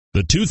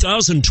The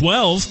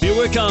 2012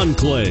 Buick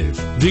Enclave.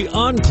 The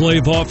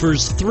Enclave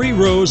offers 3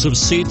 rows of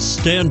seats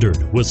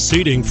standard with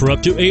seating for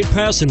up to 8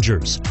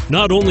 passengers.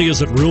 Not only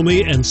is it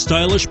roomy and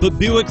stylish, but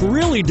Buick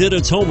really did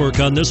its homework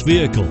on this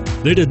vehicle.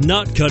 They did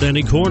not cut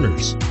any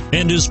corners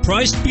and is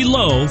priced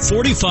below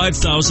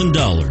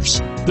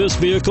 $45,000. This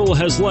vehicle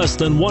has less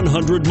than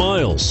 100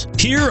 miles.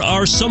 Here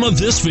are some of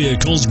this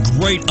vehicle's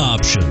great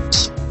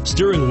options: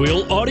 steering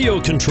wheel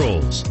audio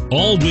controls,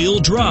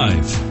 all-wheel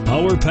drive,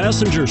 power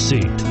passenger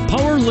seat,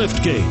 power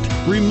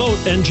liftgate, remote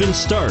engine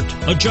start,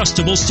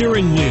 adjustable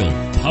steering wheel,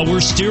 power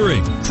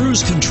steering,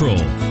 cruise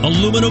control,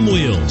 aluminum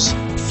wheels,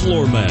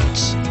 floor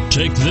mats.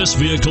 Take this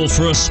vehicle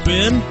for a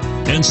spin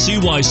and see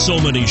why so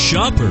many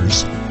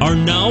shoppers are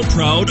now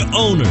proud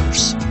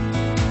owners.